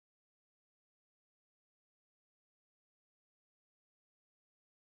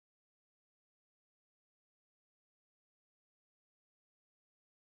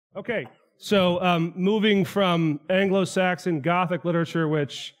Okay, so moving from Anglo-Saxon Gothic literature,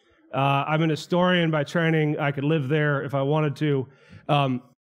 which I'm an historian by training, I could live there if I wanted to,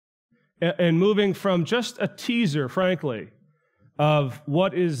 and moving from just a teaser, frankly, of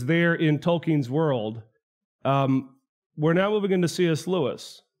what is there in Tolkien's world, we're now moving into C.S.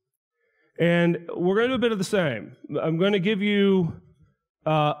 Lewis. And we're going to do a bit of the same. I'm going to give you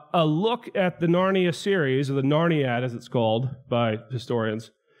a look at the Narnia series, or the Narniad as it's called by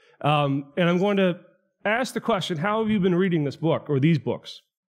historians. And I'm going to ask the question, how have you been reading this book, or these books?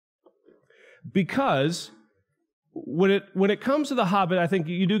 Because when it comes to The Hobbit, I think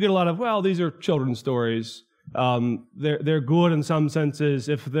you do get a lot of, well, these are children's stories. They're good in some senses.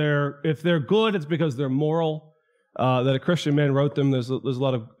 If they're good, it's because they're moral. That a Christian man wrote them. There's a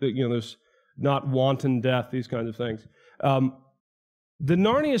lot of, there's not wanton death, these kinds of things. The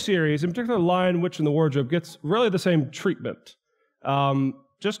Narnia series, in particular Lion, Witch, and the Wardrobe, gets really the same treatment.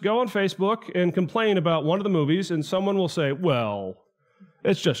 Just go on Facebook and complain about one of the movies, and someone will say, well,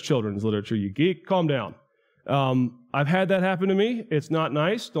 it's just children's literature, you geek. Calm down. I've had that happen to me. It's not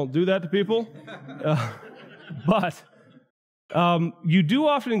nice. Don't do that to people. But you do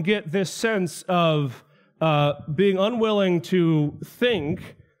often get this sense of being unwilling to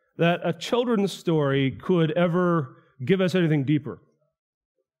think that a children's story could ever give us anything deeper.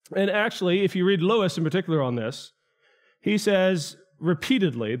 And actually, if you read Lewis in particular on this, he says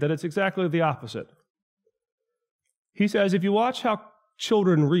repeatedly that it's exactly the opposite. He says, if you watch how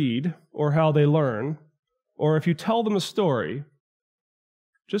children read, or how they learn, or if you tell them a story,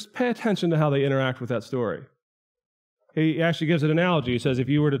 just pay attention to how they interact with that story. He actually gives an analogy. He says, if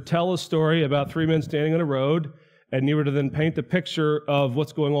you were to tell a story about three men standing on a road, and you were to then paint the picture of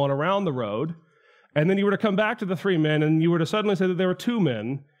what's going on around the road, and then you were to come back to the three men, and you were to suddenly say that there were two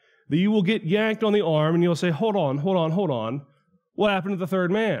men, that you will get yanked on the arm, and you'll say, hold on, hold on, hold on. What happened to the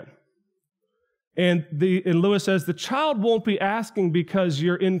third man? And Lewis says, the child won't be asking because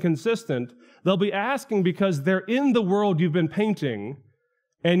you're inconsistent. They'll be asking because they're in the world you've been painting,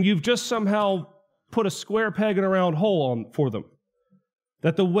 and you've just somehow put a square peg in a round hole on for them.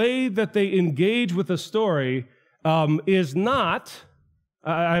 That the way that they engage with the story is not,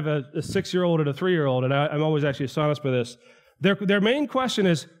 I have a 6-year-old and a 3-year-old, and I'm always actually astonished by this. Their main question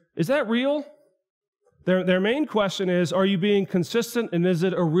is that real? Their main question is, are you being consistent, and is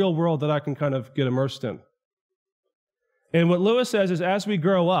it a real world that I can kind of get immersed in? And what Lewis says is, as we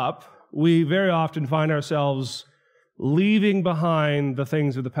grow up, we very often find ourselves leaving behind the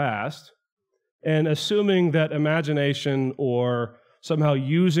things of the past and assuming that imagination, or somehow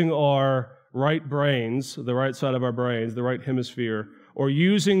using our right brains, the right side of our brains, the right hemisphere, or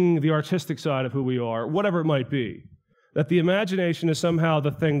using the artistic side of who we are, whatever it might be, that the imagination is somehow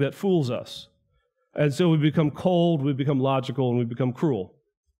the thing that fools us. And so we become cold, we become logical, and we become cruel.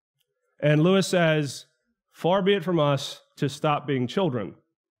 And Lewis says, far be it from us to stop being children.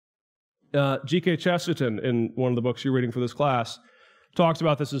 G.K. Chesterton, in one of the books you're reading for this class, talks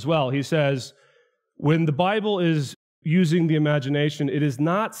about this as well. He says, when the Bible is using the imagination, it is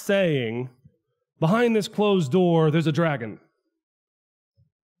not saying, behind this closed door, there's a dragon.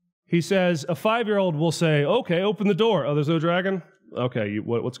 He says, a 5-year-old will say, okay, open the door. Oh, there's no dragon? Okay,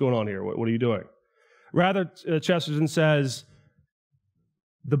 what's going on here? What are you doing? Rather, Chesterton says,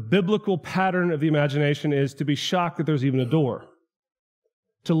 the biblical pattern of the imagination is to be shocked that there's even a door,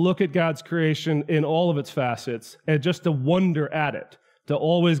 to look at God's creation in all of its facets, and just to wonder at it, to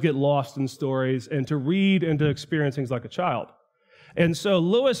always get lost in stories, and to read and to experience things like a child. And so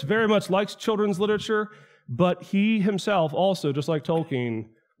Lewis very much likes children's literature, but he himself also, just like Tolkien,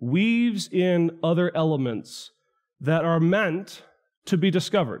 weaves in other elements that are meant to be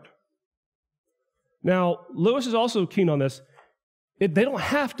discovered. Now, Lewis is also keen on this. They don't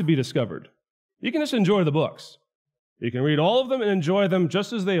have to be discovered. You can just enjoy the books. You can read all of them and enjoy them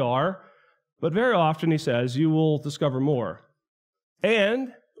just as they are, but very often, he says, you will discover more.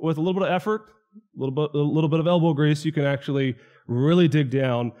 And with a little bit of effort, a little bit of elbow grease, you can actually really dig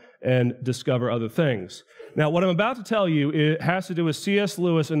down and discover other things. Now, what I'm about to tell you, it has to do with C.S.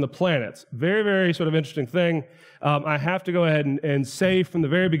 Lewis and the planets. Very, very sort of interesting thing. I have to go ahead and say from the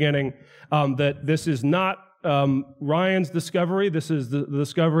very beginning that this is not Ryan's discovery. This is the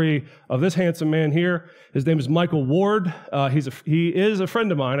discovery of this handsome man here. His name is Michael Ward. He is a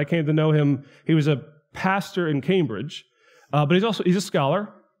friend of mine. I came to know him. He was a pastor in Cambridge, but he's a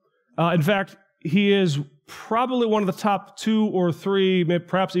scholar. In fact, he is probably one of the top 2 or 3, maybe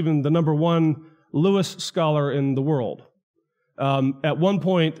perhaps even the number 1 Lewis scholar in the world. At one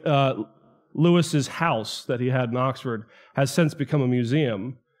point, Lewis's house that he had in Oxford has since become a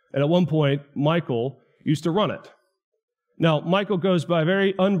museum, and at one point, Michael used to run it. Now, Michael goes by a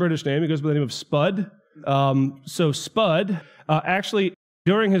very un-British name. He goes by the name of Spud. So Spud, actually,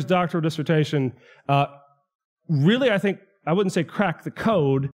 during his doctoral dissertation, really, I think, I wouldn't say cracked the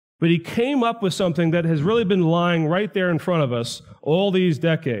code, but he came up with something that has really been lying right there in front of us all these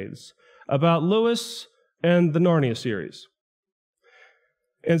decades about Lewis and the Narnia series.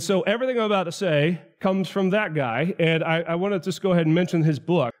 And so everything I'm about to say comes from that guy, and I want to just go ahead and mention his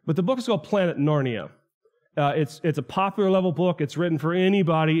book. But the book is called Planet Narnia. It's a popular level book. It's written for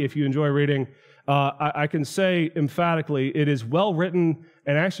anybody if you enjoy reading. I can say emphatically it is well written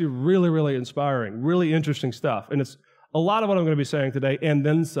and actually really, really inspiring, really interesting stuff. And it's a lot of what I'm going to be saying today, and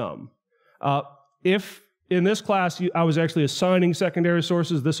then some. If in this class I was actually assigning secondary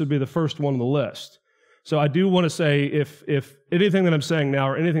sources, this would be the first one on the list. So I do want to say if anything that I'm saying now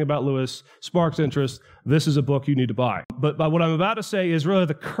or anything about Lewis sparks interest, this is a book you need to buy. But what I'm about to say is really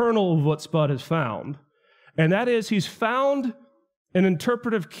the kernel of what Spud has found. And that is he's found an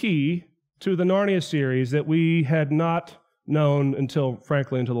interpretive key to the Narnia series that we had not known until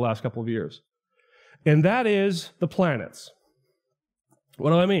the last couple of years. And that is the planets.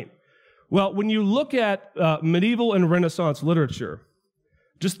 What do I mean? Well, when you look at medieval and Renaissance literature,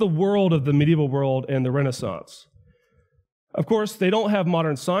 just the world of the medieval world and the Renaissance, of course, they don't have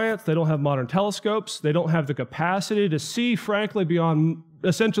modern science, they don't have modern telescopes, they don't have the capacity to see, frankly, beyond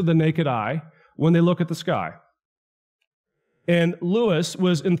essentially the naked eye when they look at the sky. And Lewis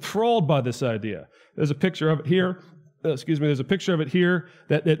was enthralled by this idea. There's a picture of it here. There's a picture of it here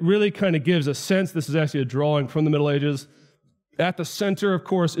that really kind of gives a sense. This is actually a drawing from the Middle Ages. At the center, of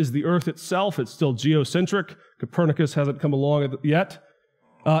course, is the Earth itself. It's still geocentric. Copernicus hasn't come along yet.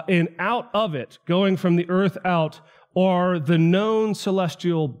 And out of it, going from the Earth out, are the known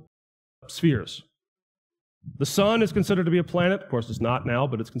celestial spheres. The sun is considered to be a planet. Of course, it's not now,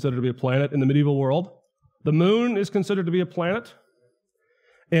 but it's considered to be a planet in the medieval world. The moon is considered to be a planet,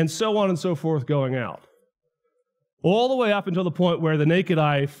 and so on and so forth going out. All the way up until the point where the naked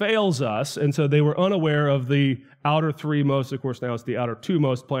eye fails us, and so they were unaware of the outer three most. Of course, now it's the outer two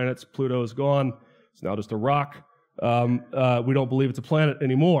most planets. Pluto is gone. It's now just a rock. We don't believe it's a planet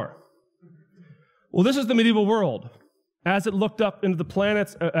anymore. Well, this is the medieval world. As it looked up into the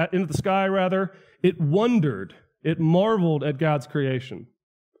planets, into the sky rather, it wondered, it marveled at God's creation.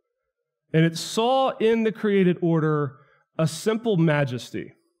 And it saw in the created order a simple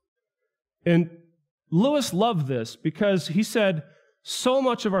majesty. And Lewis loved this because he said, so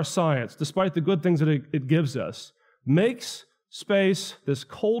much of our science, despite the good things that it gives us, makes space this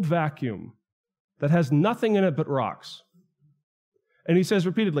cold vacuum that has nothing in it but rocks. And he says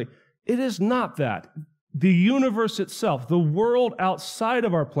repeatedly, it is not that. The universe itself, the world outside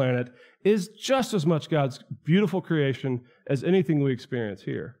of our planet, is just as much God's beautiful creation as anything we experience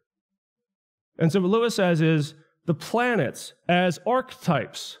here. And so what Lewis says is, the planets as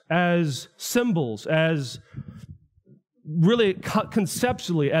archetypes, as symbols, as really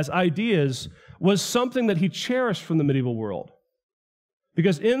conceptually, as ideas, was something that he cherished from the medieval world.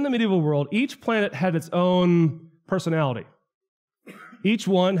 Because in the medieval world, each planet had its own personality. Each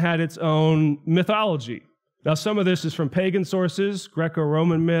one had its own mythology. Now, some of this is from pagan sources,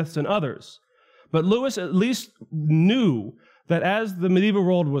 Greco-Roman myths, and others. But Lewis at least knew that as the medieval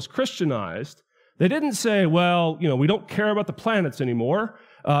world was Christianized, they didn't say, well, we don't care about the planets anymore,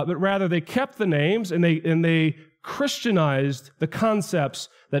 but rather they kept the names and they Christianized the concepts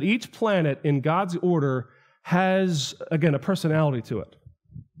that each planet in God's order has, again, a personality to it.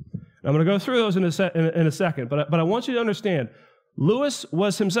 I'm going to go through those in a second, but I want you to understand, Lewis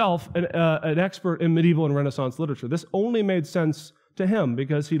was himself an expert in medieval and Renaissance literature. This only made sense to him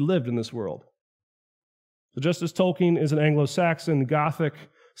because he lived in this world. So just as Tolkien is an Anglo-Saxon Gothic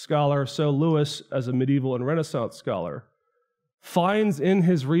scholar, so Lewis, as a medieval and Renaissance scholar, finds in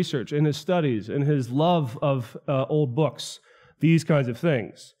his research, in his studies, in his love of old books, these kinds of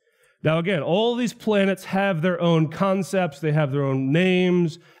things. Now again, all these planets have their own concepts, they have their own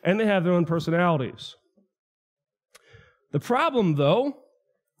names, and they have their own personalities. The problem, though,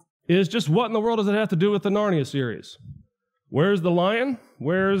 is just what in the world does it have to do with the Narnia series? Where's the lion?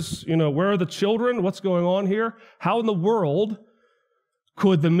 where are the children? What's going on here? How in the world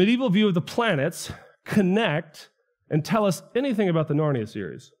could the medieval view of the planets connect and tell us anything about the Narnia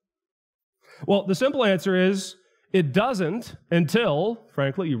series? Well, the simple answer is it doesn't until,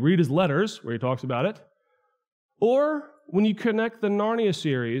 frankly, you read his letters where he talks about it, or when you connect the Narnia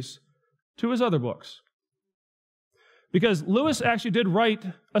series to his other books. Because Lewis actually did write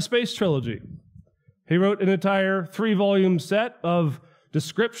a space trilogy. He wrote an entire 3-volume set of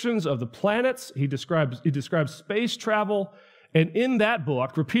descriptions of the planets. He describes space travel, and in that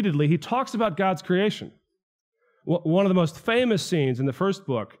book, repeatedly, he talks about God's creation. One of the most famous scenes in the first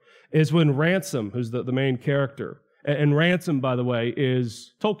book is when Ransom, who's the main character, and Ransom, by the way,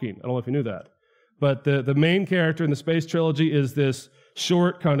 is Tolkien. I don't know if you knew that. But the main character in the space trilogy is this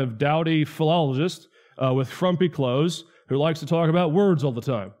short, kind of dowdy philologist with frumpy clothes who likes to talk about words all the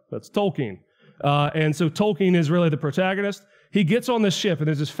time. That's Tolkien. And so Tolkien is really the protagonist. He gets on this ship, and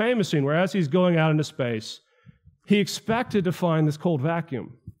there's this famous scene where as he's going out into space, he expected to find this cold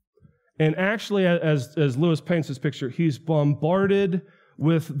vacuum. And actually, as Lewis paints this picture, he's bombarded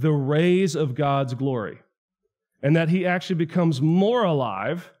with the rays of God's glory. And that he actually becomes more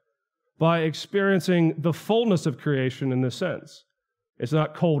alive by experiencing the fullness of creation in this sense. It's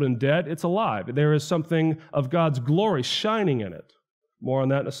not cold and dead, it's alive. There is something of God's glory shining in it. More on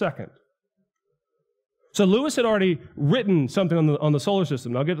that in a second. So Lewis had already written something on the solar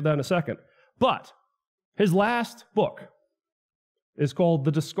system, and I'll get to that in a second. But his last book is called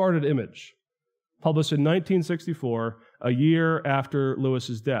The Discarded Image, published in 1964, a year after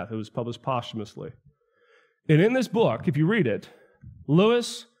Lewis's death. It was published posthumously. And in this book, if you read it,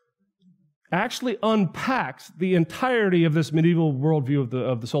 Lewis actually unpacks the entirety of this medieval worldview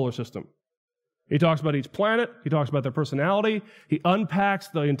of the solar system. He talks about each planet, he talks about their personality, he unpacks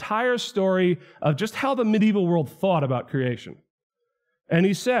the entire story of just how the medieval world thought about creation. And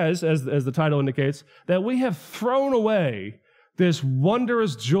he says, as the title indicates, that we have thrown away this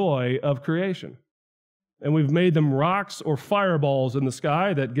wondrous joy of creation. And we've made them rocks or fireballs in the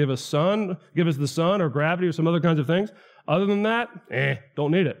sky that give us the sun or gravity or some other kinds of things. Other than that,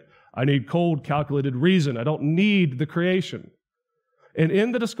 don't need it. I need cold, calculated reason. I don't need the creation. And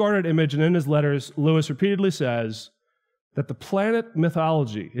in The Discarded Image and in his letters, Lewis repeatedly says that the planet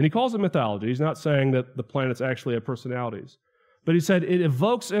mythology, and he calls it mythology, he's not saying that the planets actually have personalities, but he said it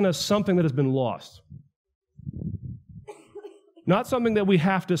evokes in us something that has been lost. Not something that we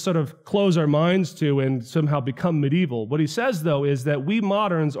have to sort of close our minds to and somehow become medieval. What he says, though, is that we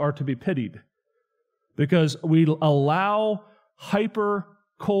moderns are to be pitied because we allow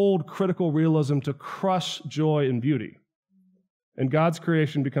hyper-cold critical realism to crush joy and beauty. And God's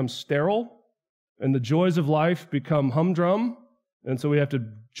creation becomes sterile, and the joys of life become humdrum, and so we have to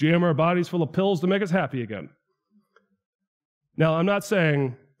jam our bodies full of pills to make us happy again. Now, I'm not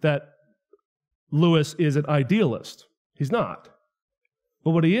saying that Lewis is an idealist. He's not.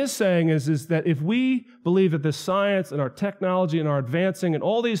 But what he is saying is that if we believe that this science and our technology and our advancing and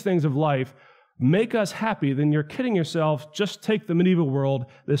all these things of life make us happy, then you're kidding yourself. Just take the medieval world,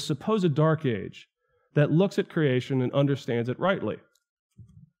 this supposed dark age, that looks at creation and understands it rightly.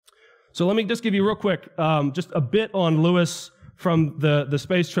 So let me just give you real quick just a bit on Lewis from the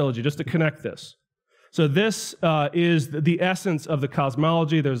space trilogy, just to connect this. So this is the essence of the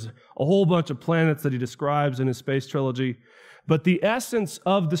cosmology. There's a whole bunch of planets that he describes in his space trilogy. But the essence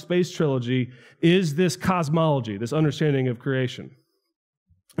of the space trilogy is this cosmology, this understanding of creation.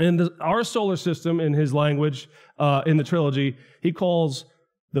 And our solar system, in his language, in the trilogy, he calls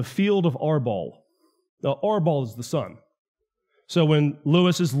the field of Arbol. Now, Arbol is the sun. So when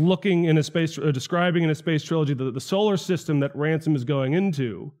Lewis is looking in describing in his space trilogy the solar system that Ransom is going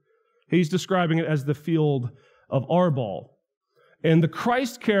into, he's describing it as the field of Arbol. And the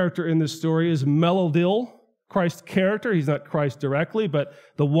Christ character in this story is Melodil. Christ's character, he's not Christ directly, but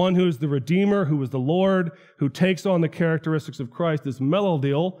the one who is the Redeemer, who is the Lord, who takes on the characteristics of Christ is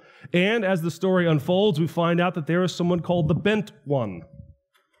Melodil. And as the story unfolds, we find out that there is someone called the Bent One.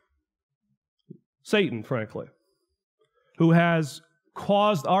 Satan, frankly, who has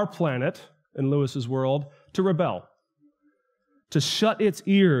caused our planet, in Lewis's world, to rebel, to shut its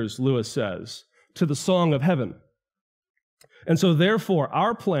ears, Lewis says, to the song of heaven. And so therefore,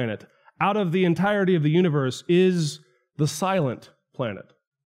 our planet, out of the entirety of the universe, is the silent planet.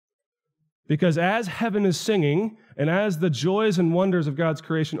 Because as heaven is singing, and as the joys and wonders of God's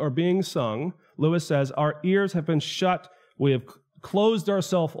creation are being sung, Lewis says, our ears have been shut, we have closed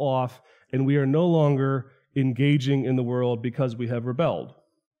ourselves off, and we are no longer engaging in the world because we have rebelled.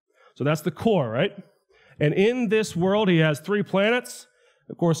 So that's the core, right? And in this world, he has 3 planets.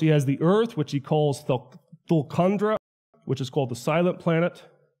 Of course, he has the Earth, which he calls Thulkundra, which is called the silent planet.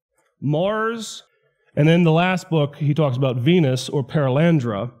 Mars, and then the last book, he talks about Venus, or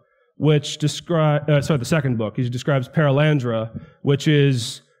Paralandra, which the second book, he describes Paralandra, which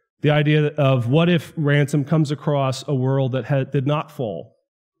is the idea of what if Ransom comes across a world that did not fall,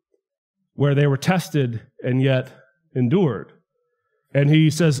 where they were tested and yet endured. And he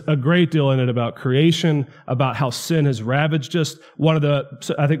says a great deal in it about creation, about how sin has ravaged us. One of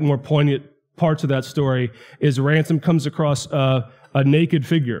the, I think, more poignant parts of that story is Ransom comes across a naked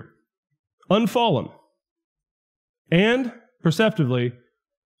figure, unfallen. And, perceptively,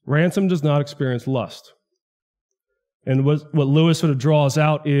 Ransom does not experience lust. And what Lewis sort of draws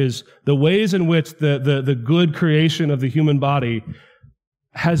out is the ways in which the good creation of the human body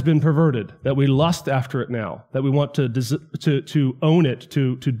has been perverted, that we lust after it now, that we want to own it,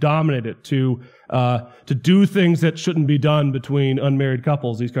 to dominate it, to do things that shouldn't be done between unmarried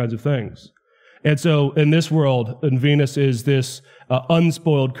couples, these kinds of things. And so in this world, and Venus is this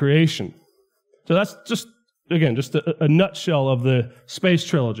unspoiled creation. So that's just, again, just a nutshell of the space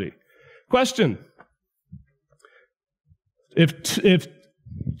trilogy. Question. If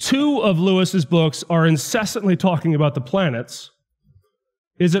two of Lewis's books are incessantly talking about the planets,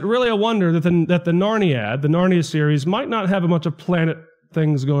 is it really a wonder that the Narniad, the Narnia series, might not have a bunch of planet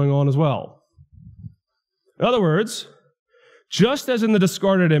things going on as well? In other words, just as in The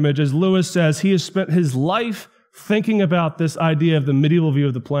Discarded Image, as Lewis says, he has spent his life thinking about this idea of the medieval view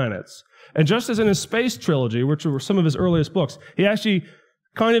of the planets. And just as in his space trilogy, which were some of his earliest books, he actually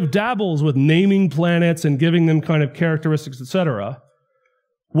kind of dabbles with naming planets and giving them kind of characteristics, etc.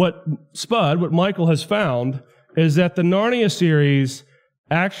 What Michael has found is that the Narnia series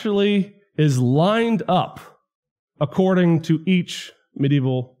actually is lined up according to each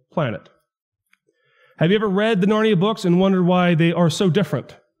medieval planet. Have you ever read the Narnia books and wondered why they are so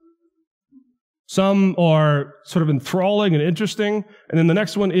different? Some are sort of enthralling and interesting, and then the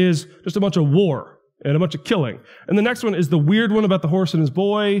next one is just a bunch of war and a bunch of killing. And the next one is the weird one about the horse and his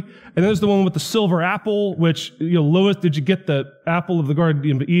boy, and then there's the one with the silver apple, which, Lewis, did you get the apple of the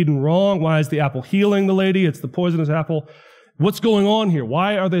Garden of Eden wrong? Why is the apple healing the lady? It's the poisonous apple. What's going on here?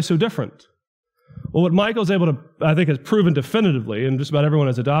 Why are they so different? Well, what Michael's able to, I think, has proven definitively, and just about everyone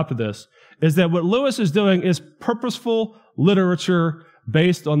has adopted this, is that what Lewis is doing is purposeful literature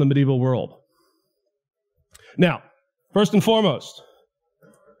based on the medieval world. Now, first and foremost,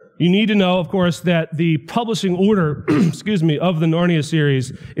 you need to know, of course, that the publishing order, excuse me, of the Narnia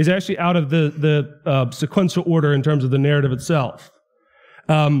series is actually out of the sequential order in terms of the narrative itself.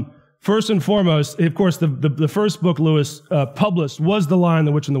 First and foremost, of course, the first book Lewis published was The Lion,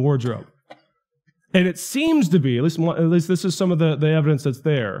 the Witch, and the Wardrobe. And it seems to be, at least this is some of the evidence that's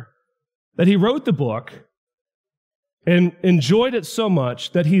there, that he wrote the book and enjoyed it so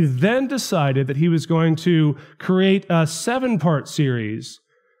much that he then decided that he was going to create a 7-part series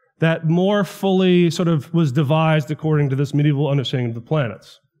that more fully sort of was devised according to this medieval understanding of the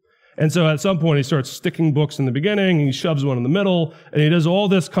planets. And so at some point he starts sticking books in the beginning, and he shoves one in the middle, and he does all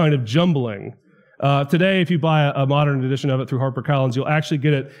this kind of jumbling. Today, if you buy a modern edition of it through HarperCollins, you'll actually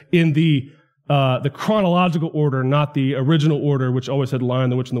get it in the chronological order, not the original order, which always had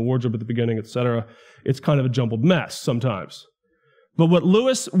Lion, the Witch, and the Wardrobe at the beginning, etc. It's kind of a jumbled mess sometimes. But what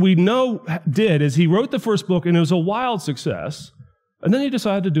Lewis, we know, did is he wrote the first book, and it was a wild success, and then he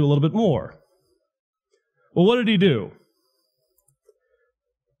decided to do a little bit more. Well, what did he do?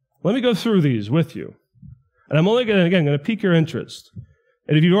 Let me go through these with you. And I'm only going to pique your interest.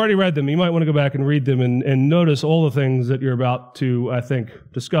 And if you've already read them, you might want to go back and read them and notice all the things that you're about to, I think,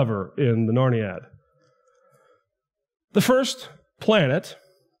 discover in the Narniad. The first planet,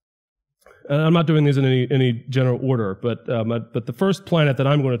 and I'm not doing these in any general order, but the first planet that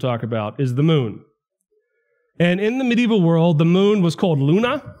I'm going to talk about is the moon. And in the medieval world, the moon was called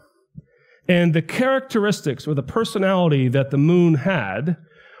Luna, and the characteristics or the personality that the moon had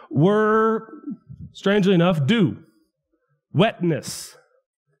were, strangely enough, dew, wetness,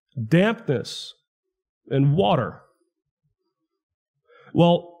 dampness, and water.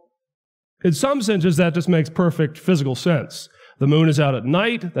 Well, in some senses, that just makes perfect physical sense. The moon is out at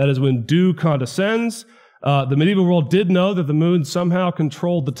night. That is when dew condescends. The medieval world did know that the moon somehow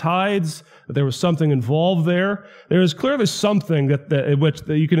controlled the tides, that there was something involved there. There is clearly something in which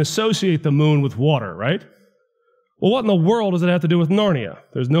you can associate the moon with water, right? Well, what in the world does it have to do with Narnia?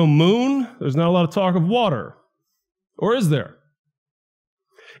 There's no moon. There's not a lot of talk of water. Or is there?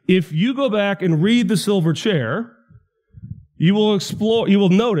 If you go back and read The Silver Chair, you will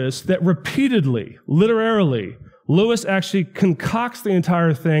notice that repeatedly, literarily, Lewis actually concocts the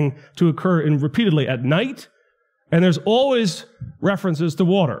entire thing to occur repeatedly at night, and there's always references to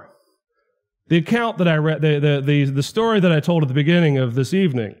water. The account that I read, the story that I told at the beginning of this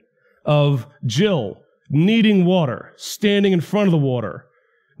evening of Jill needing water, standing in front of the water,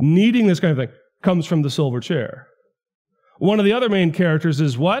 needing this kind of thing, comes from The Silver Chair. One of the other main characters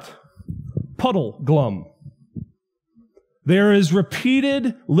is what? Puddleglum. There is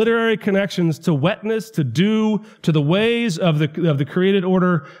repeated literary connections to wetness, to dew, to the ways of the created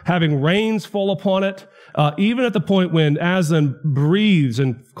order having rains fall upon it, even at the point when Aslan breathes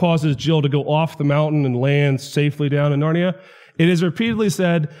and causes Jill to go off the mountain and land safely down in Narnia. It is repeatedly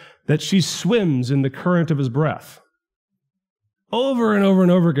said that she swims in the current of his breath. Over and over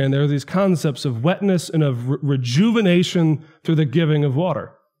and over again, there are these concepts of wetness and of rejuvenation through the giving of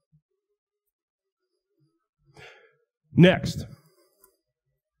water. Next,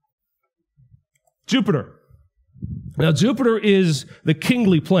 Jupiter. Now, Jupiter is the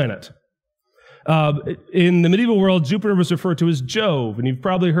kingly planet. In the medieval world, Jupiter was referred to as Jove, and you've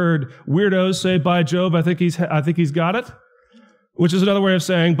probably heard weirdos say, "By Jove, I think he's got it," which is another way of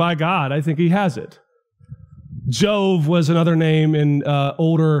saying, "By God, I think he has it." Jove was another name in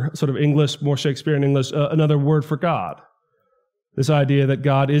older sort of English, more Shakespearean English, another word for God. This idea that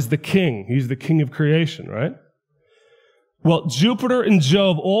God is the king. He's the king of creation, right? Well, Jupiter and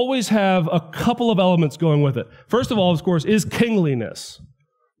Jove always have a couple of elements going with it. First of all, of course, is kingliness,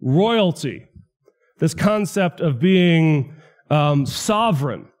 royalty, this concept of being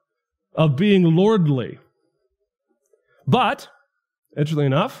sovereign, of being lordly. But, interestingly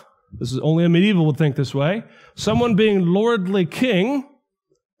enough, this is only a medieval would think this way, someone being lordly king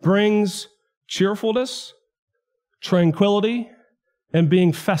brings cheerfulness, tranquility, and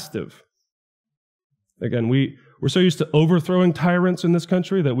being festive. Again, we're so used to overthrowing tyrants in this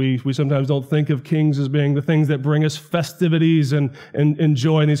country that we sometimes don't think of kings as being the things that bring us festivities and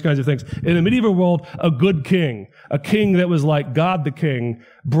joy and these kinds of things. In the medieval world, a good king, a king that was like God the king,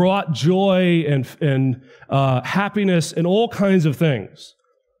 brought joy and happiness and all kinds of things.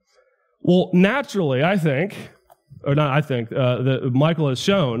 Well, naturally, that Michael has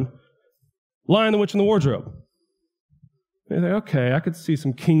shown, Lion, the Witch, and the Wardrobe. You think, okay, I could see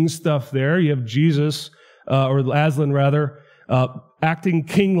some king stuff there. You have Jesus, or Aslan rather, acting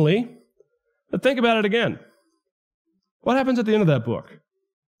kingly. But think about it again. What happens at the end of that book?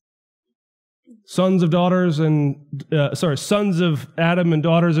 Sons of Adam and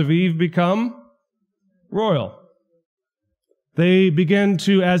daughters of Eve become royal. They begin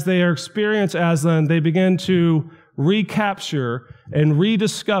to, as they experience Aslan, they begin to recapture and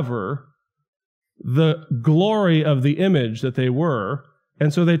rediscover the glory of the image that they were,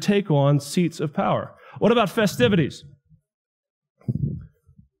 and so they take on seats of power. What about festivities?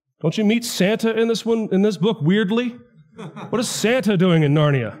 Don't you meet Santa in this book weirdly? What is Santa doing in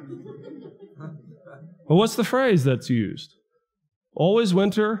Narnia? Well, what's the phrase that's used? Always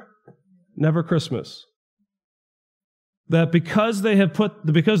winter, never Christmas. That because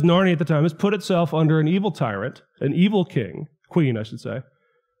Narnia at the time has put itself under an evil tyrant, an evil queen, I should say,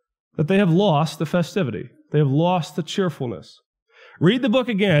 that they have lost the festivity. They have lost the cheerfulness. Read the book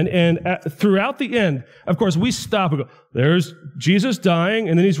again, and throughout the end, of course, we stop and go, there's Jesus dying,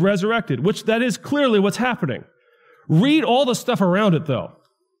 and then he's resurrected, which that is clearly what's happening. Read all the stuff around it, though.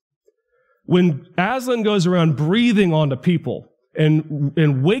 When Aslan goes around breathing onto people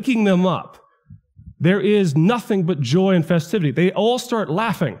and waking them up, there is nothing but joy and festivity. They all start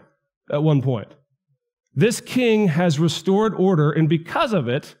laughing at one point. This king has restored order, and because of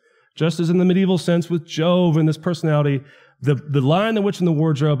it, just as in the medieval sense with Jove and this personality, the Lion, the Witch, and the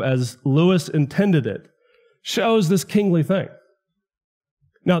Wardrobe, as Lewis intended it, shows this kingly thing.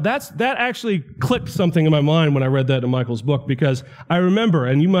 Now, that actually clicked something in my mind when I read that in Michael's book, because I remember,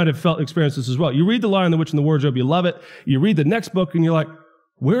 and you might have experienced this as well, you read The Lion, the Witch, and the Wardrobe, you love it, you read the next book, and you're like,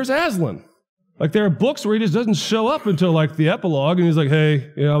 where's Aslan? Like, there are books where he just doesn't show up until, like, the epilogue, and he's like,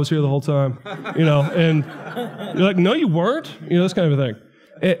 hey, I was here the whole time, and you're like, no, you weren't, this kind of a thing.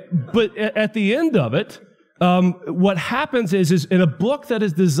 But at the end of it, what happens is in a book that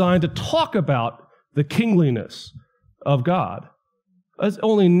is designed to talk about the kingliness of God, it's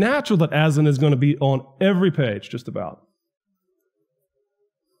only natural that Aslan is going to be on every page, just about.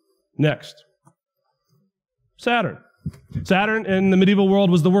 Next, Saturn. Saturn in the medieval world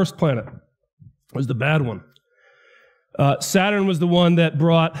was the worst planet. It was the bad one. Saturn was the one that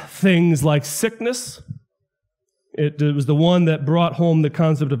brought things like sickness. It was the one that brought home the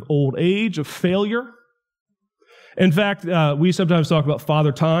concept of old age, of failure. In fact, we sometimes talk about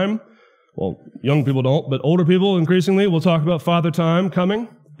Father Time. Well, young people don't, but older people increasingly will talk about Father Time coming.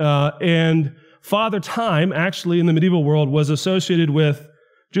 And Father Time, actually, in the medieval world, was associated with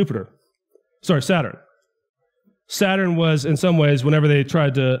Saturn. Saturn was, in some ways, whenever they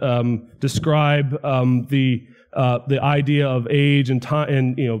tried to describe the idea of age and time,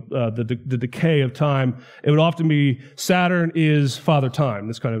 and the decay of time, it would often be Saturn is Father Time,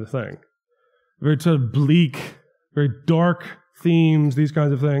 this kind of a thing. Very sort of bleak, very dark themes, these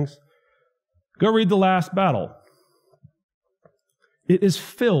kinds of things. Go read The Last Battle. It is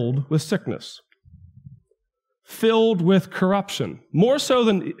filled with sickness, filled with corruption, more so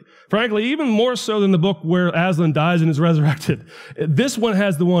than, frankly, even more so than the book where Aslan dies and is resurrected. This one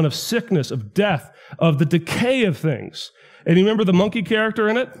has the one of sickness, of death, of the decay of things. And you remember the monkey character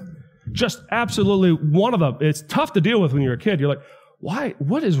in it? just absolutely one of them. It's tough to deal with when you're a kid. You're like, why?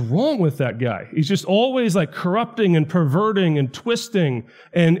 What is wrong with that guy? He's just always like corrupting and perverting and twisting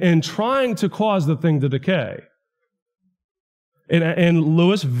and trying to cause the thing to decay. And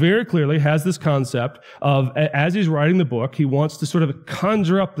Lewis very clearly has this concept of, as he's writing the book, he wants to sort of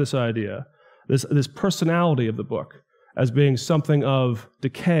conjure up this idea, this personality of the book as being something of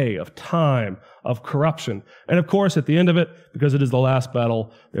decay, of time, of corruption. And of course, at the end of it, because it is the last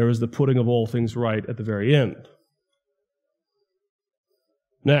battle, there is the putting of all things right at the very end.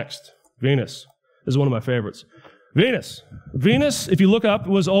 Next, Venus. This is one of my favorites. Venus. Venus, if you look up,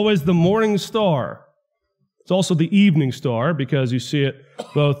 was always the morning star. It's also the evening star because you see it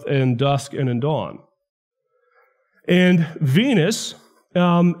both in dusk and in dawn. And Venus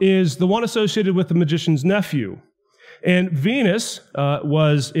is the one associated with the magician's nephew. And Venus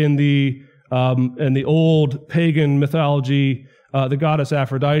was in the old pagan mythology, the goddess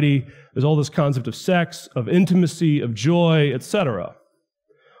Aphrodite. There's all this concept of sex, of intimacy, of joy, etc.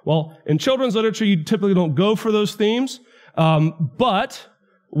 Well, in children's literature, you typically don't go for those themes, but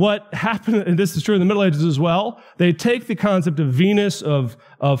what happened, and this is true in the Middle Ages as well, they take the concept of Venus, of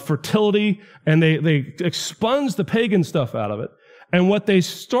fertility, and they expunge the pagan stuff out of it. And what they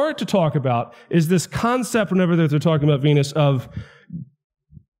start to talk about is this concept, whenever they're talking about Venus, of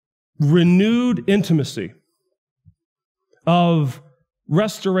renewed intimacy, of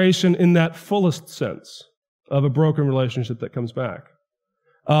restoration in that fullest sense, of a broken relationship that comes back,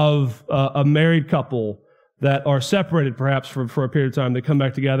 of a married couple that are separated perhaps for a period of time. They come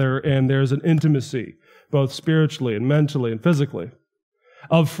back together and there's an intimacy, both spiritually and mentally and physically,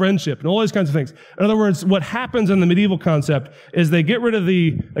 of friendship and all these kinds of things. In other words, what happens in the medieval concept is they get rid of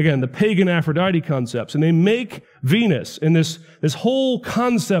the pagan Aphrodite concepts, and they make Venus in this whole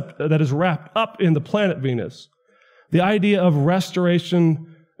concept that is wrapped up in the planet Venus, the idea of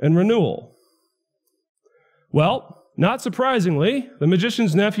restoration and renewal. Well, not surprisingly, the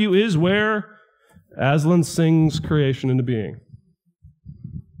magician's nephew is where Aslan sings creation into being.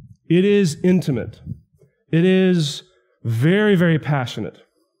 It is intimate. It is very, very passionate.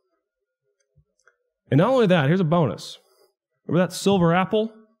 And not only that, here's a bonus. Remember that silver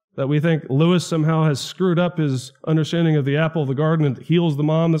apple that we think Lewis somehow has screwed up his understanding of the apple of the garden and heals the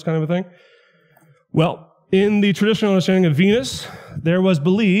mom, this kind of a thing? Well, in the traditional understanding of Venus, there was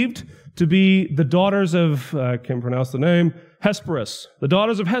believed to be the daughters of, I can't pronounce the name, Hesperus, the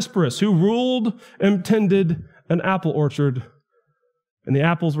daughters of Hesperus, who ruled and tended an apple orchard, and the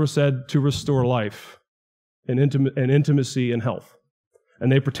apples were said to restore life and intimacy and health.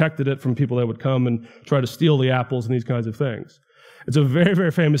 And they protected it from people that would come and try to steal the apples and these kinds of things. And so very,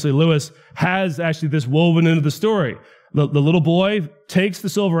 very famously, Lewis has actually this woven into the story. The little boy takes the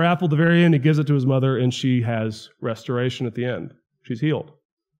silver apple at the very end, he gives it to his mother, and she has restoration at the end. She's healed.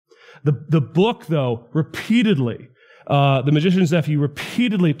 The book, though, repeatedly, The Magician's Nephew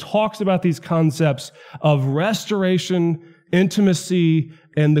repeatedly talks about these concepts of restoration, intimacy,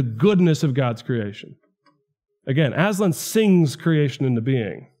 and the goodness of God's creation. Again, Aslan sings creation into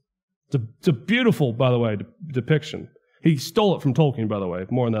being. It's a beautiful, by the way, depiction. He stole it from Tolkien, by the way.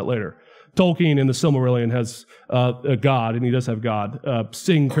 More on that later. Tolkien in the Silmarillion has a god, and he does have God,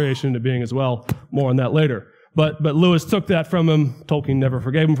 sing creation into being as well. More on that later. But Lewis took that from him. Tolkien never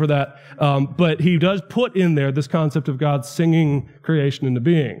forgave him for that. But he does put in there this concept of God singing creation into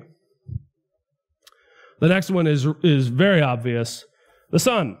being. The next one is very obvious. The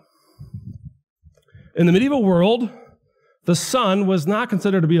sun. In the medieval world, the sun was not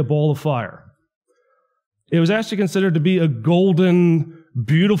considered to be a ball of fire. It was actually considered to be a golden,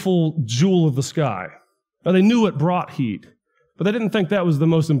 beautiful jewel of the sky. Now, they knew it brought heat, but they didn't think that was the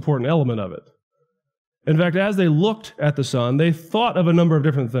most important element of it. In fact, as they looked at the sun, they thought of a number of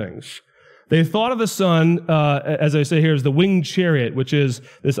different things. They thought of the sun, as I say here, as the winged chariot, which is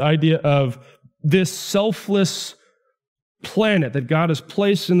this idea of this selfless planet that God has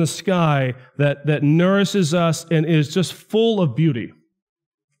placed in the sky that nourishes us and is just full of beauty.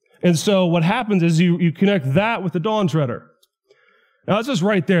 And so what happens is you connect that with the dawn treader. Now, it's just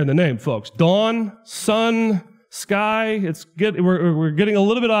right there in the name, folks. Dawn, sun, sky, we're getting a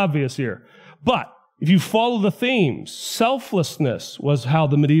little bit obvious here. But if you follow the themes, selflessness was how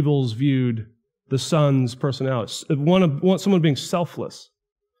the medievals viewed the sun's personality. Someone being selfless.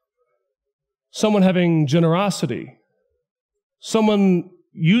 Someone having generosity. Someone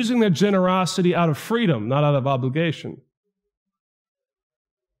using their generosity out of freedom, not out of obligation.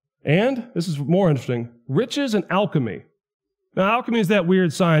 And, this is more interesting, riches and alchemy. Now, alchemy is that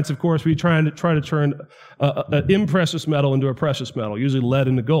weird science, of course, where you try to turn an imprecious metal into a precious metal, usually lead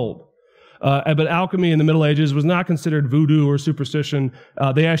into gold. But alchemy in the Middle Ages was not considered voodoo or superstition.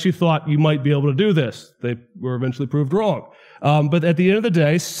 They actually thought you might be able to do this. They were eventually proved wrong. But at the end of the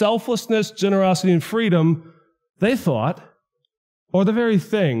day, selflessness, generosity, and freedom, they thought, are the very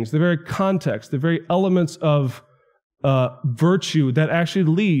things, the very context, the very elements of virtue that actually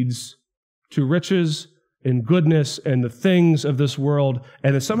leads to riches and goodness and the things of this world.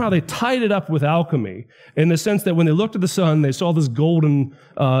 And then somehow they tied it up with alchemy in the sense that when they looked at the sun, they saw this golden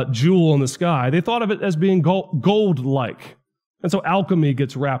jewel in the sky. They thought of it as being gold-like. And so alchemy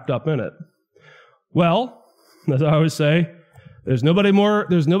gets wrapped up in it. Well, as I always say, there's nobody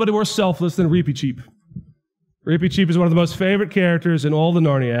more selfless than Reepicheep. Reepicheep is one of the most favorite characters in all the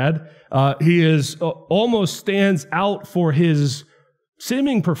Narniad. He is almost stands out for his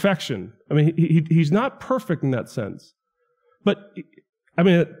seeming perfection. I mean, he's not perfect in that sense. But, I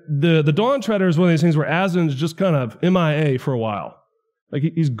mean, the Dawn Treader is one of these things where Aslan's just kind of MIA for a while. Like,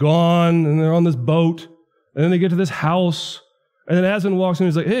 he's gone, and they're on this boat, and then they get to this house, and then Aslan walks in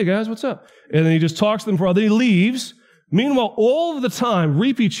and he's like, hey, guys, what's up? And then he just talks to them for a while, then he leaves. Meanwhile, all of the time,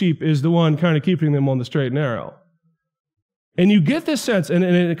 Reepicheep is the one kind of keeping them on the straight and narrow. And you get this sense, and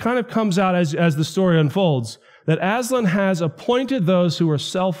it kind of comes out as the story unfolds, that Aslan has appointed those who are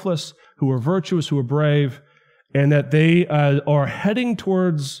selfless, who are virtuous, who are brave, and that they are heading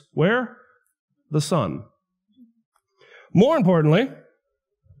towards where? The sun. More importantly,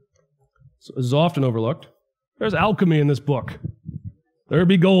 this is often overlooked, there's alchemy in this book. There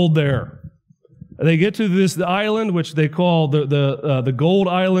be gold there. They get to the island, which they call the gold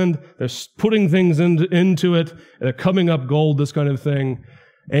island. They're putting things into it. They're coming up gold, this kind of thing.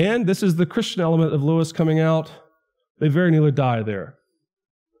 And this is the Christian element of Lewis coming out. They very nearly die there.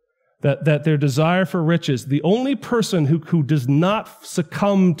 That their desire for riches, the only person who does not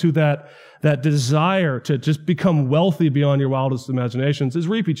succumb to that desire to just become wealthy beyond your wildest imaginations is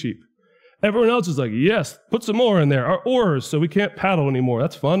Reepicheep. Everyone else is like, yes, put some more in there. Our oars, so we can't paddle anymore.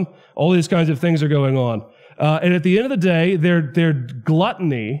 That's fun. All these kinds of things are going on. And at the end of the day, their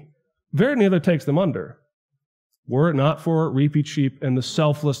gluttony very nearly takes them under. Were it not for Reepicheep and the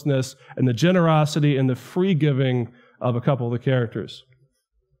selflessness and the generosity and the free giving of a couple of the characters.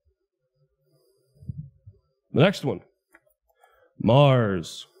 The next one,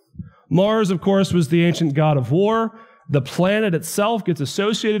 Mars. Mars, of course, was the ancient god of war. The planet itself gets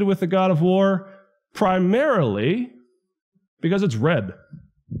associated with the god of war primarily because it's red.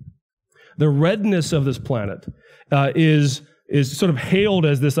 The redness of this planet is sort of hailed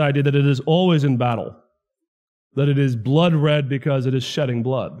as this idea that it is always in battle, that it is blood red because it is shedding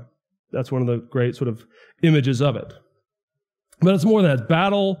blood. That's one of the great sort of images of it. But it's more than that. It's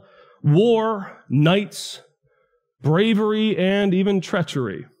battle, war, knights, bravery, and even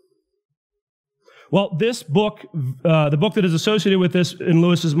treachery. Well, this book, the book that is associated with this in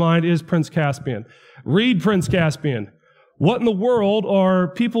Lewis's mind is Prince Caspian. Read Prince Caspian. What in the world are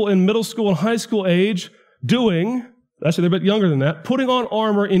people in middle school and high school age doing, actually they're a bit younger than that, putting on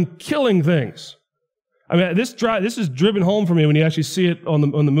armor and killing things? I mean, this is driven home for me when you actually see it on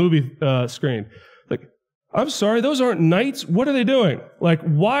the movie screen. Like, I'm sorry, those aren't knights. What are they doing? Like,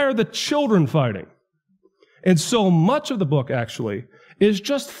 why are the children fighting? And so much of the book, actually, is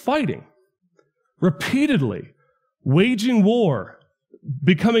just fighting. Repeatedly, waging war,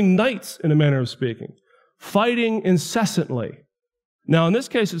 becoming knights in a manner of speaking, fighting incessantly. Now, in this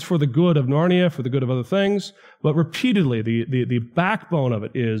case, it's for the good of Narnia, for the good of other things, but repeatedly, the backbone of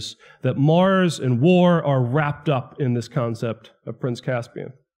it is that Mars and war are wrapped up in this concept of Prince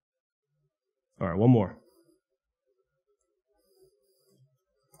Caspian. All right, one more.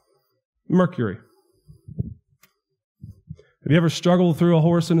 Mercury. Have you ever struggled through A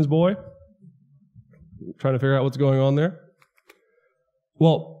Horse and His Boy? Trying to figure out what's going on there?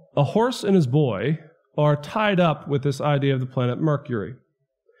 Well, A Horse and His Boy are tied up with this idea of the planet Mercury.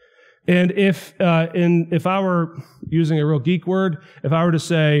 And if I were using a real geek word, if I were to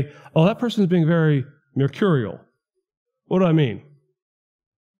say, oh, that person is being very mercurial, what do I mean?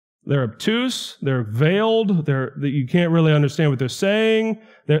 They're obtuse, they're veiled, you can't really understand what they're saying,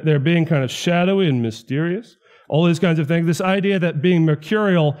 they're being kind of shadowy and mysterious. All these kinds of things. This idea that being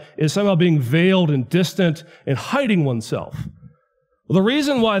mercurial is somehow being veiled and distant and hiding oneself. Well, the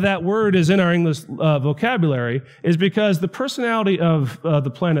reason why that word is in our English vocabulary is because the personality of the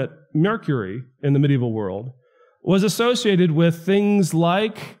planet Mercury in the medieval world was associated with things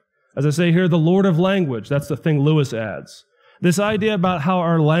like, as I say here, the Lord of Language. That's the thing Lewis adds. This idea about how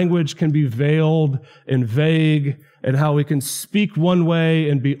our language can be veiled and vague, and how we can speak one way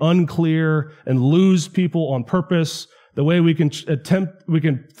and be unclear and lose people on purpose, the way we can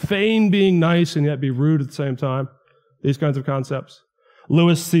feign being nice and yet be rude at the same time, these kinds of concepts.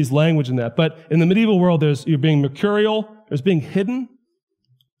 Lewis sees language in that. But in the medieval world, you're being mercurial, there's being hidden,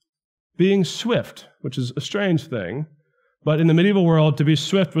 being swift, which is a strange thing. But in the medieval world, to be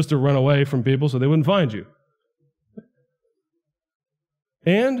swift was to run away from people so they wouldn't find you.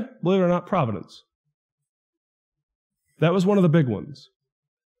 And, believe it or not, providence. That was one of the big ones.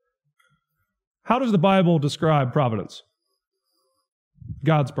 How does the Bible describe providence?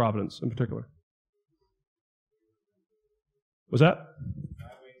 God's providence in particular. Was that?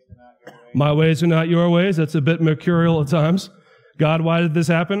 My ways are not your ways. That's a bit mercurial at times. God, why did this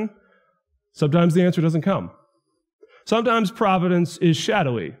happen? Sometimes the answer doesn't come. Sometimes providence is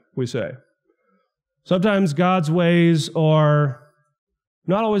shadowy, we say. Sometimes God's ways are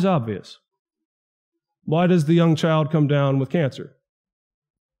not always obvious. Why does the young child come down with cancer?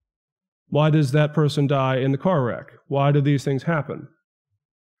 Why does that person die in the car wreck? Why do these things happen?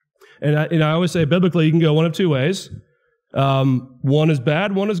 And I always say, biblically, you can go one of two ways. One is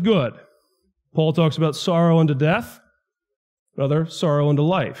bad, one is good. Paul talks about sorrow unto death, another, sorrow unto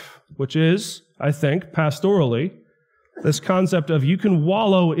life, which is, I think, pastorally, this concept of you can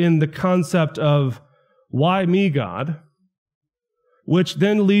wallow in the concept of, why me, God? Which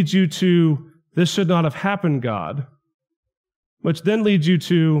then leads you to, this should not have happened, God. Which then leads you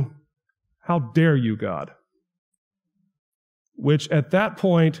to, how dare you, God? Which at that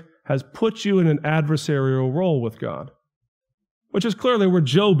point has put you in an adversarial role with God. Which is clearly where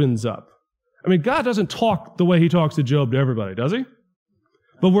Job ends up. I mean, God doesn't talk the way he talks to Job to everybody, does he?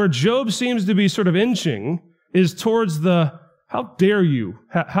 But where Job seems to be sort of inching is towards the, how dare you?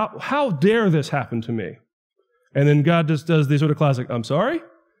 How dare this happen to me? And then God just does the sort of classic, I'm sorry?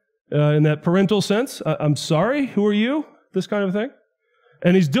 In that parental sense, I'm sorry, who are you? This kind of thing.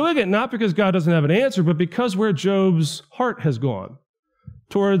 And he's doing it not because God doesn't have an answer, but because where Job's heart has gone,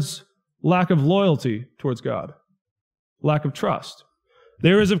 towards lack of loyalty towards God, lack of trust.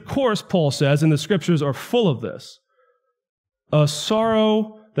 There is, of course, Paul says, and the scriptures are full of this, a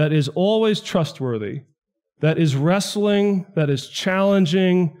sorrow that is always trustworthy, that is wrestling, that is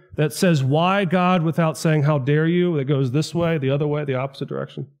challenging, that says, why, God, without saying, how dare you, that goes this way, the other way, the opposite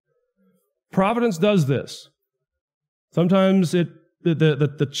direction. Providence does this. Sometimes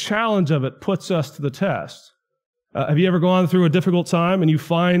the challenge of it puts us to the test. Have you ever gone through a difficult time and you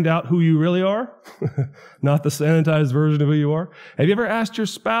find out who you really are? Not the sanitized version of who you are. Have you ever asked your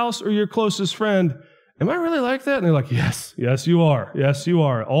spouse or your closest friend, am I really like that? And they're like, yes, yes, you are. Yes, you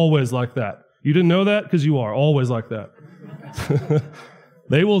are. Always like that. You didn't know that? Because you are always like that.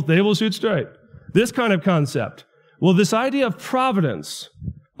 They will shoot straight. This kind of concept. Well, this idea of providence,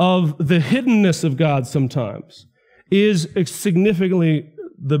 of the hiddenness of God sometimes, is significantly,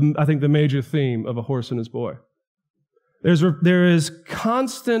 I think, the major theme of A Horse and His Boy. There is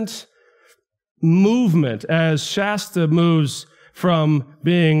constant movement as Shasta moves from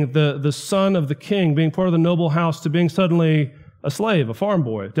being the son of the king, being part of the noble house, to being suddenly a slave, a farm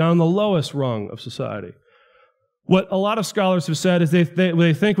boy, down the lowest rung of society. What a lot of scholars have said is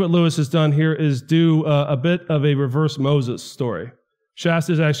they think what Lewis has done here is do a bit of a reverse Moses story.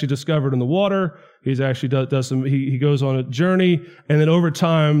 Shasta is actually discovered in the water. He's actually does some. He goes on a journey, and then over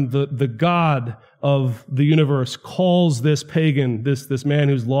time, the God of the universe calls this pagan, this man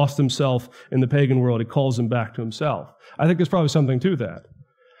who's lost himself in the pagan world. He calls him back to himself. I think there's probably something to that.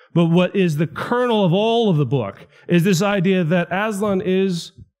 But what is the kernel of all of the book is this idea that Aslan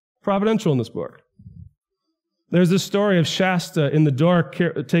is providential in this book. There's this story of Shasta in the dark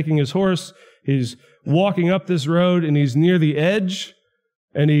taking his horse. He's walking up this road, and he's near the edge.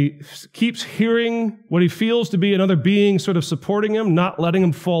 And he keeps hearing what he feels to be another being sort of supporting him, not letting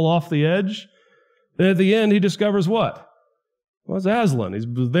him fall off the edge. And at the end, he discovers what? Well, it's Aslan. He's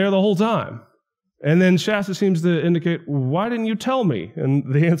there the whole time. And then Shasta seems to indicate, why didn't you tell me?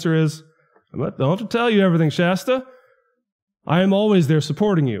 And the answer is, I don't have to tell you everything, Shasta. I am always there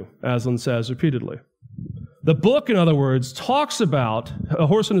supporting you, Aslan says repeatedly. The book, in other words, talks about, A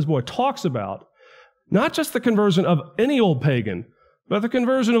Horse and His Boy talks about, not just the conversion of any old pagan, but the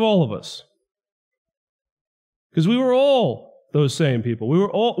conversion of all of us. Because we were all those same people. We were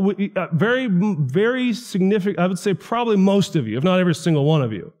all very, very significant, I would say probably most of you, if not every single one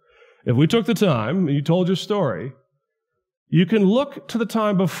of you. If we took the time and you told your story, you can look to the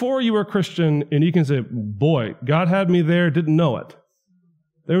time before you were a Christian and you can say, boy, God had me there, didn't know it.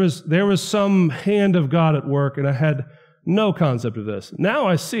 There was some hand of God at work and I had no concept of this. Now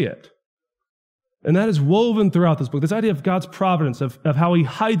I see it. And that is woven throughout this book, this idea of God's providence, of how he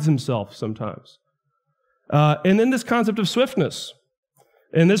hides himself sometimes. And then this concept of swiftness.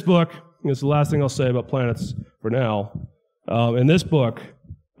 In this book, it's the last thing I'll say about planets for now. In this book,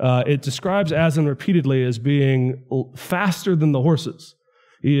 it describes Aslan repeatedly as being faster than the horses.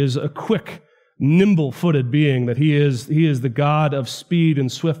 He is a quick, nimble-footed being, that he is the God of speed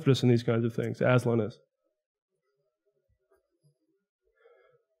and swiftness and these kinds of things, Aslan is.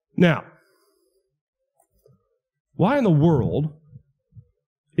 Now, why in the world,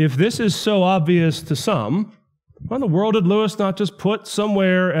 if this is so obvious to some, why in the world did Lewis not just put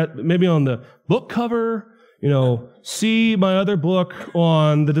somewhere maybe on the book cover, see my other book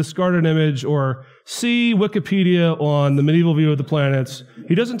on the discarded image, or see Wikipedia on the medieval view of the planets?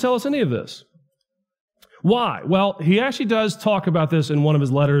 He doesn't tell us any of this. Why? Well, he actually does talk about this in one of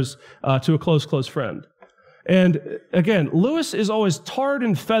his letters to a close friend. And again, Lewis is always tarred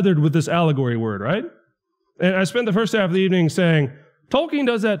and feathered with this allegory word, right? And I spent the first half of the evening saying, Tolkien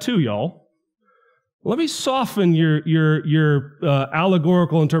does that too, y'all. Let me soften your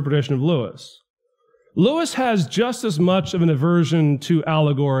allegorical interpretation of Lewis. Lewis has just as much of an aversion to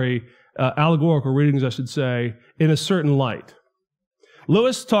allegorical readings, I should say, in a certain light.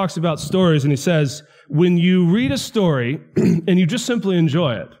 Lewis talks about stories, and he says, when you read a story and you just simply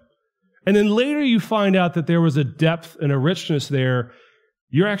enjoy it, and then later you find out that there was a depth and a richness there,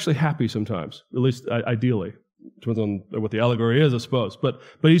 you're actually happy sometimes, at least ideally. Depends on what the allegory is, I suppose. But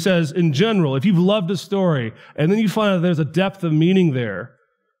he says, in general, if you've loved a story and then you find out there's a depth of meaning there,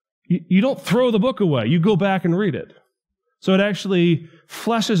 you don't throw the book away. You go back and read it. So it actually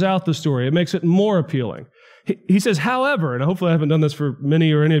fleshes out the story. It makes it more appealing. He says, however, and hopefully I haven't done this for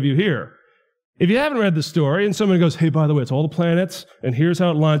many or any of you here, if you haven't read the story and someone goes, hey, by the way, it's all the planets, and here's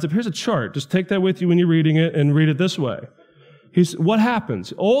how it lines up, here's a chart. Just take that with you when you're reading it and read it this way. What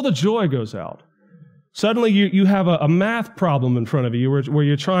happens? All the joy goes out. Suddenly you have a math problem in front of you where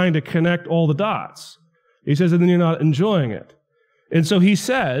you're trying to connect all the dots. He says, and then you're not enjoying it. And so he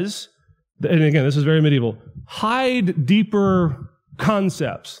says, and again, this is very medieval, hide deeper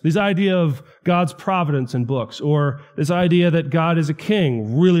concepts. This idea of God's providence in books, or this idea that God is a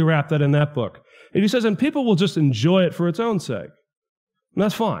king, really wrap that in that book. And he says, and people will just enjoy it for its own sake. And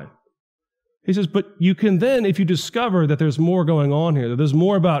that's fine. He says, but you can then, if you discover that there's more going on here, that there's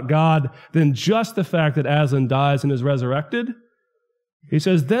more about God than just the fact that Aslan dies and is resurrected, he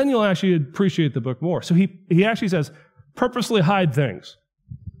says, then you'll actually appreciate the book more. So he actually says, purposely hide things.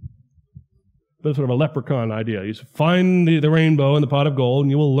 But sort of a leprechaun idea. You find the rainbow in the pot of gold,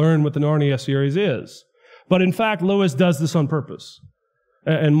 and you will learn what the Narnia series is. But in fact, Lewis does this on purpose.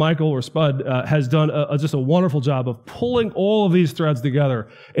 And Michael, or Spud, has done just a wonderful job of pulling all of these threads together.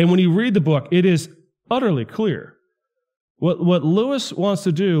 And when you read the book, it is utterly clear. What Lewis wants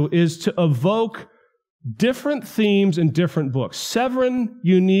to do is to evoke different themes in different books. 7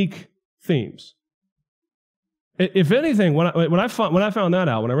 unique themes. If anything, when I found that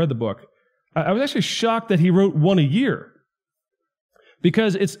out, when I read the book, I was actually shocked that he wrote one a year.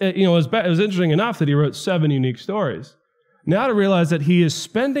 Because it was interesting enough that he wrote 7 unique stories. Now to realize that he is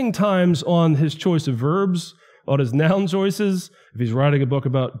spending times on his choice of verbs, on his noun choices. If he's writing a book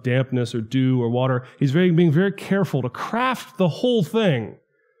about dampness or dew or water, he's being very careful to craft the whole thing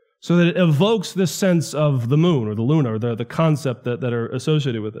so that it evokes this sense of the moon or the luna or the concept that are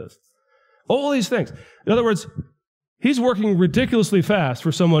associated with this. All these things. In other words, he's working ridiculously fast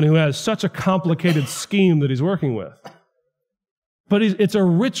for someone who has such a complicated scheme that he's working with. But it's a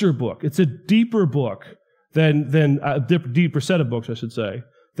richer book. It's a deeper book than a deeper set of books, I should say,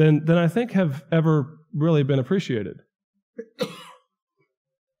 than I think have ever really been appreciated.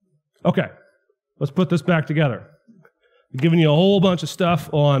 Okay, let's put this back together. I've given you a whole bunch of stuff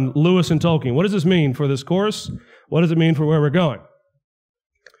on Lewis and Tolkien. What does this mean for this course? What does it mean for where we're going?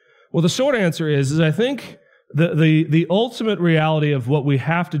 Well, the short answer is I think the ultimate reality of what we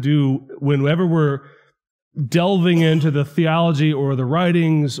have to do whenever we're delving into the theology or the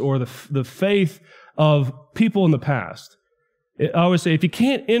writings or the faith of people in the past. I always say, if you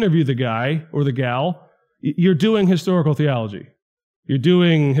can't interview the guy or the gal, you're doing historical theology. You're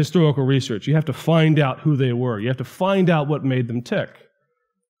doing historical research. You have to find out who they were. You have to find out what made them tick.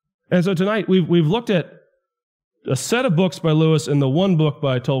 And so tonight, we've looked at a set of books by Lewis and the one book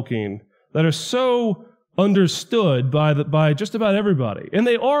by Tolkien that are so understood by just about everybody. And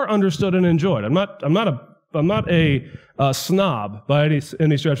they are understood and enjoyed. I'm not a snob by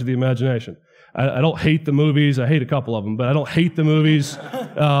any stretch of the imagination. I don't hate the movies. I hate a couple of them, but I don't hate the movies,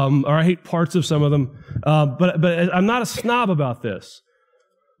 or I hate parts of some of them. But I'm not a snob about this.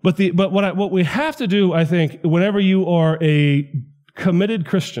 But what we have to do, I think, whenever you are a committed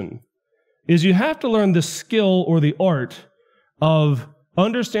Christian, is you have to learn the skill or the art of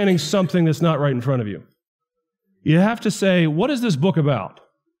understanding something that's not right in front of you. You have to say, what is this book about?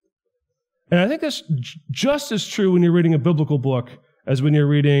 And I think that's just as true when you're reading a biblical book as when you're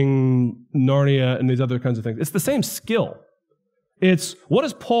reading Narnia and these other kinds of things. It's the same skill. It's, what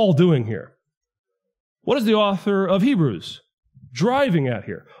is Paul doing here? What is the author of Hebrews driving at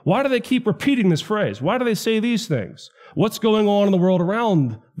here? Why do they keep repeating this phrase? Why do they say these things? What's going on in the world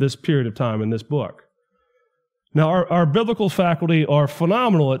around this period of time in this book? Now, our biblical faculty are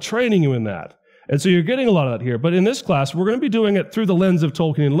phenomenal at training you in that. And so you're getting a lot of that here. But in this class, we're going to be doing it through the lens of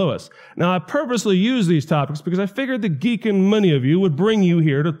Tolkien and Lewis. Now, I purposely use these topics because I figured the geek in many of you would bring you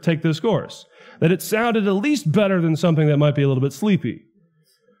here to take this course. That it sounded at least better than something that might be a little bit sleepy.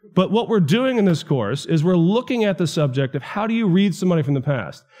 But what we're doing in this course is we're looking at the subject of how do you read somebody from the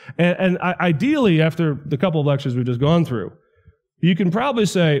past. And ideally, after the couple of lectures we've just gone through, you can probably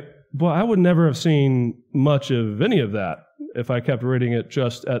say, well, I would never have seen much of any of that if I kept reading it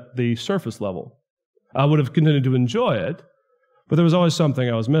just at the surface level. I would have continued to enjoy it, but there was always something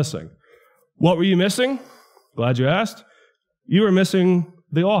I was missing. What were you missing? Glad you asked. You were missing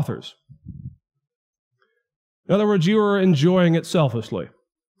the authors. In other words, you were enjoying it selfishly.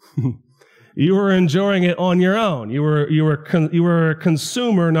 You were enjoying it on your own. You were a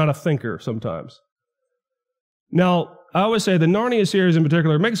consumer, not a thinker sometimes. Now, I always say the Narnia series in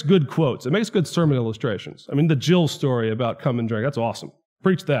particular makes good quotes. It makes good sermon illustrations. I mean, the Jill story about come and drink, that's awesome.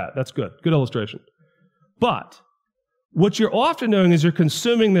 Preach that. That's good. Good illustration. But what you're often doing is you're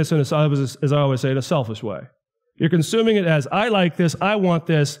consuming this, as I always say, in a selfish way. You're consuming it as, I like this, I want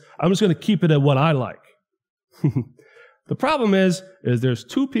this, I'm just going to keep it at what I like. The problem is there's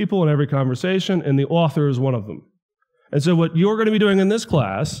two people in every conversation, and the author is one of them. And so what you're going to be doing in this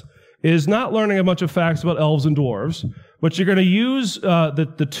class is not learning a bunch of facts about elves and dwarves, but you're going to use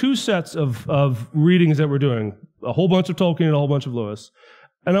the two sets of readings that we're doing, a whole bunch of Tolkien and a whole bunch of Lewis,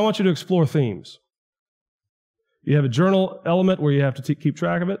 and I want you to explore themes. You have a journal element where you have to keep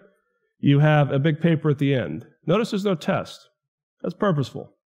track of it. You have a big paper at the end. Notice there's no test. That's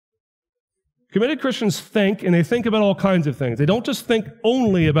purposeful. Committed Christians think, and they think about all kinds of things. They don't just think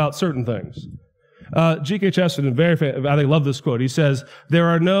only about certain things. G.K. Chesterton, I love this quote. He says, there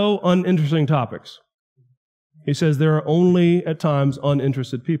are no uninteresting topics. He says, there are only, at times,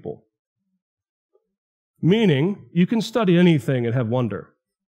 uninterested people. Meaning, you can study anything and have wonder.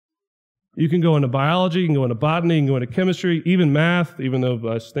 You can go into biology, you can go into botany, you can go into chemistry, even math, even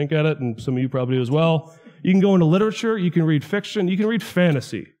though I stink at it, and some of you probably do as well. You can go into literature, you can read fiction, you can read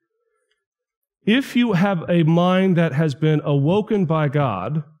fantasy. If you have a mind that has been awoken by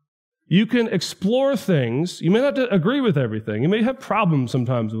God, you can explore things. You may not agree with everything. You may have problems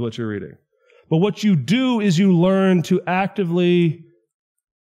sometimes with what you're reading. But what you do is you learn to actively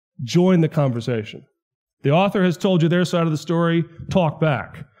join the conversation. The author has told you their side of the story. Talk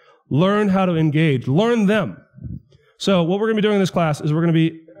back. Learn how to engage. Learn them. So what we're going to be doing in this class is we're going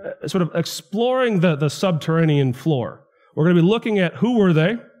to be sort of exploring the subterranean floor. We're going to be looking at who were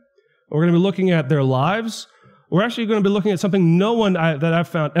they. We're going to be looking at their lives. We're actually going to be looking at something no one that I've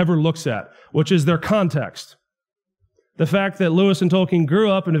found ever looks at, which is their context. The fact that Lewis and Tolkien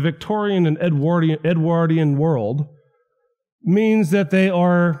grew up in a Victorian and Edwardian world means that they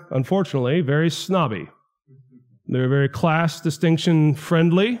are, unfortunately, very snobby. They're very class distinction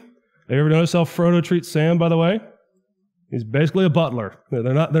friendly. Have you ever noticed how Frodo treats Sam, by the way? He's basically a butler.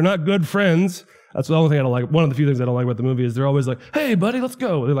 They're not good friends. That's the only thing I don't like. One of the few things I don't like about the movie is they're always like, "Hey, buddy, let's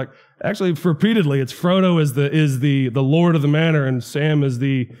go." They're like, actually, repeatedly, it's Frodo is the lord of the manor, and Sam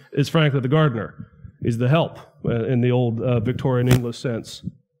is frankly the gardener. He's the help in the old Victorian English sense.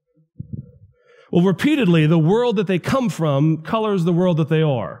 Well, repeatedly, the world that they come from colors the world that they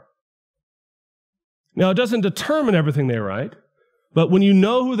are. Now, it doesn't determine everything they write, but when you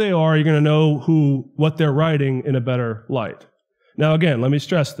know who they are, you're going to know what they're writing in a better light. Now, again, let me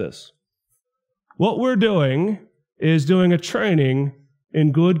stress this. What we're doing is doing a training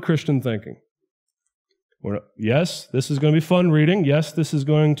in good Christian thinking. Yes, this is going to be fun reading. Yes, this is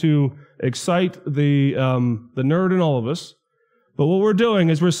going to excite the nerd in all of us. But what we're doing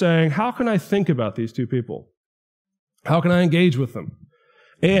is we're saying, how can I think about these two people? How can I engage with them?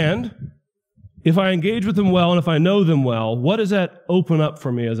 And if I engage with them well and if I know them well, what does that open up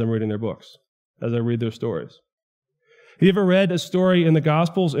for me as I'm reading their books, as I read their stories? Have you ever read a story in the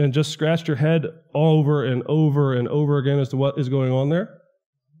Gospels and just scratched your head over and over and over again as to what is going on there?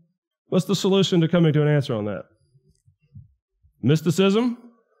 What's the solution to coming to an answer on that? Mysticism?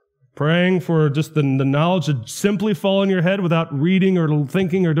 Praying for just the knowledge to simply fall in your head without reading or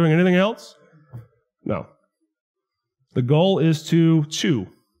thinking or doing anything else? No. The goal is to chew,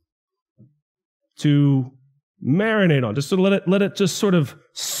 to marinate on, just to let it just sort of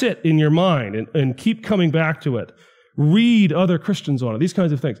sit in your mind and keep coming back to it. Read other Christians on it, these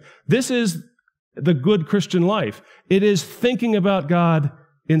kinds of things. This is the good Christian life. It is thinking about God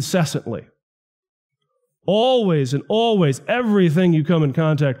incessantly. Always and always, everything you come in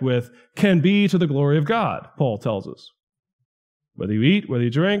contact with can be to the glory of God, Paul tells us. Whether you eat, whether you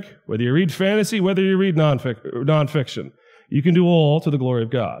drink, whether you read fantasy, whether you read nonfiction, you can do all to the glory of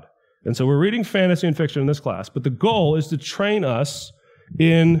God. And so we're reading fantasy and fiction in this class, but the goal is to train us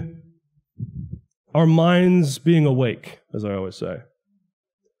in our minds being awake, as I always say.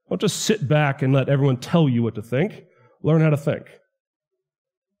 Don't just sit back and let everyone tell you what to think. Learn how to think.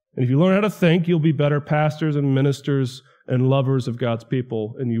 And if you learn how to think, you'll be better pastors and ministers and lovers of God's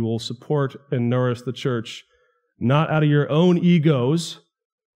people, and you will support and nourish the church, not out of your own egos,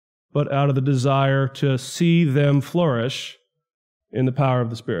 but out of the desire to see them flourish in the power of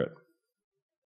the Spirit.